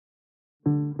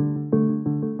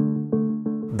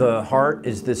The heart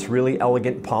is this really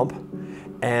elegant pump,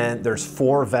 and there's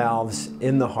 4 valves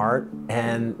in the heart,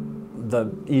 and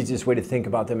the easiest way to think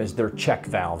about them is they're check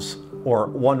valves or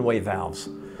one-way valves.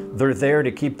 They're there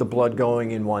to keep the blood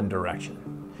going in one direction.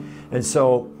 And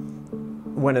so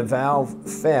when a valve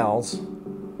fails,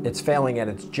 it's failing at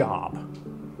its job.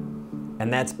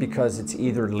 And that's because it's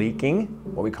either leaking,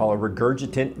 what we call a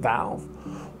regurgitant valve,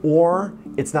 or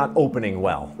it's not opening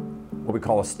well, what we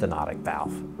call a stenotic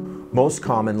valve. Most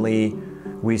commonly,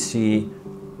 we see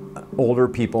older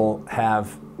people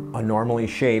have a normally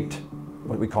shaped,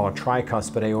 what we call a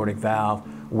tricuspid aortic valve,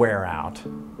 wear out.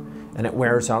 And it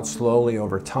wears out slowly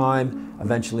over time,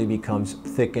 eventually becomes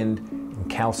thickened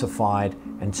and calcified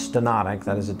and stenotic,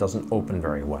 that is, it doesn't open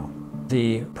very well.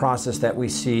 The process that we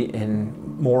see in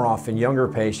more often younger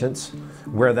patients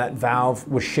where that valve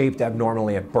was shaped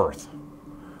abnormally at birth,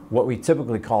 what we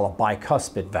typically call a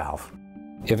bicuspid valve.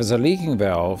 If it's a leaking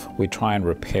valve, we try and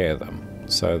repair them.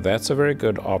 So that's a very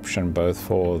good option both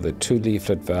for the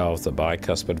 2-leaflet valves, the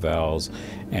bicuspid valves,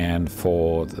 and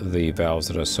for the valves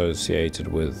that are associated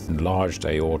with enlarged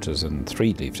aortas and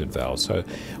 3-leaflet valves. So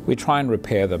we try and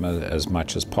repair them as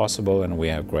much as possible, and we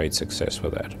have great success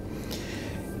with that.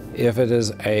 If it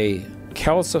is a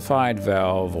calcified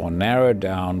valve or narrowed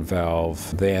down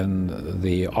valve, then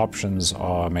the options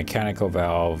are mechanical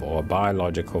valve or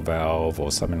biological valve or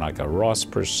something like a Ross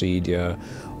procedure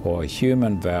or a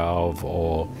human valve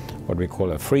or what we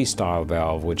call a freestyle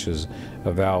valve, which is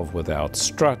a valve without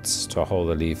struts to hold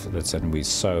the leaflets, and we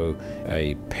sew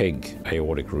a peg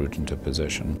aortic root into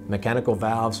position. Mechanical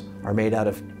valves are made out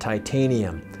of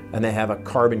titanium, and they have a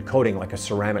carbon coating, like a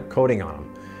ceramic coating on them.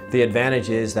 The advantage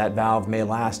is that valve may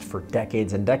last for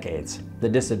decades and decades. The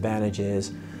disadvantage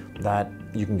is that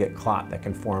you can get clot that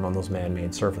can form on those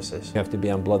man-made surfaces. You have to be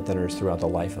on blood thinners throughout the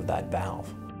life of that valve.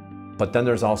 But then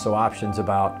there's also options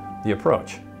about the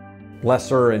approach.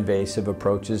 Lesser invasive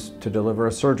approaches to deliver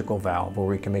a surgical valve, where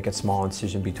we can make a small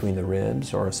incision between the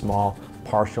ribs or a small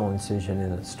partial incision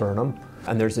in the sternum.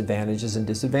 And there's advantages and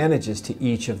disadvantages to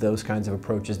each of those kinds of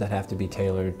approaches that have to be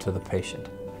tailored to the patient.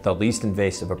 The least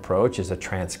invasive approach is a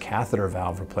transcatheter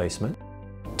valve replacement.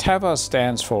 TAVR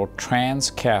stands for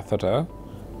transcatheter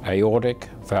aortic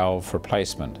valve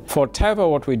replacement. For TAVR,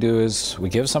 what we do is we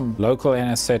give some local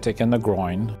anesthetic in the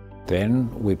groin, then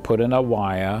we put in a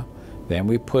wire, then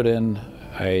we put in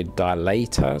a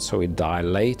dilator, so we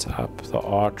dilate up the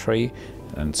artery,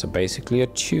 and so basically a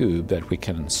tube that we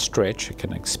can stretch, it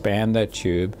can expand that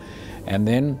tube, and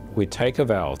then we take a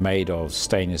valve made of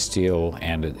stainless steel,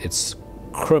 and it's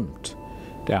crimped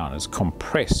down, it's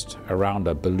compressed around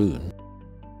a balloon.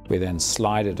 We then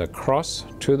slide it across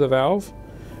to the valve.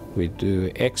 We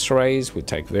do x-rays, we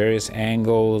take various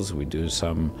angles, we do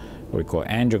some what we call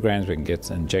angiograms, we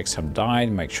can inject some dye,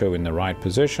 make sure we're in the right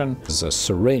position. There's a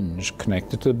syringe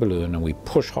connected to the balloon, and we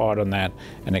push hard on that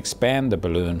and expand the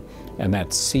balloon, and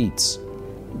that seats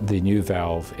the new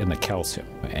valve in the calcium.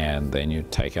 And then you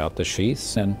take out the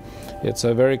sheaths, and it's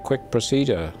a very quick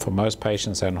procedure. For most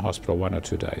patients in hospital, 1 or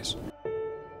 2 days.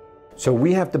 So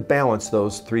we have to balance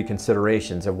those 3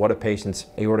 considerations of what a patient's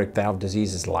aortic valve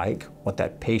disease is like, what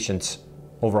that patient's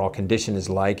overall condition is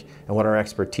like, and what our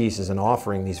expertise is in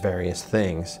offering these various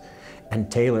things,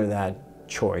 and tailor that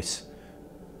choice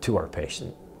to our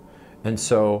patient. And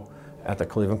so at the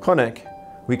Cleveland Clinic,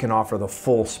 we can offer the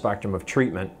full spectrum of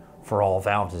treatment for all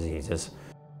valve diseases.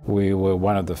 We were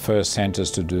one of the first centers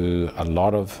to do a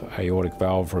lot of aortic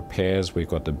valve repairs. We've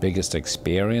got the biggest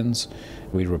experience.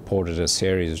 We reported a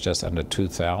series of just under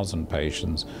 2,000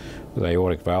 patients with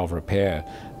aortic valve repair.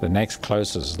 The next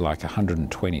closest is like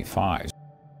 125.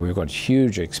 We've got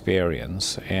huge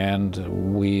experience,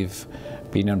 and we've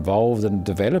been involved in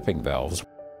developing valves.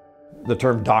 The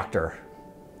term doctor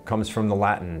comes from the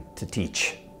Latin to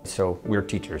teach, so we're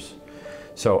teachers.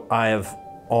 So I have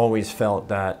always felt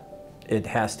that it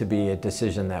has to be a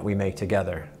decision that we make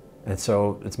together. And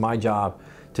so it's my job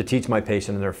to teach my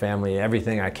patient and their family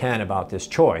everything I can about this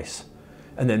choice,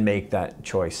 and then make that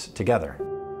choice together.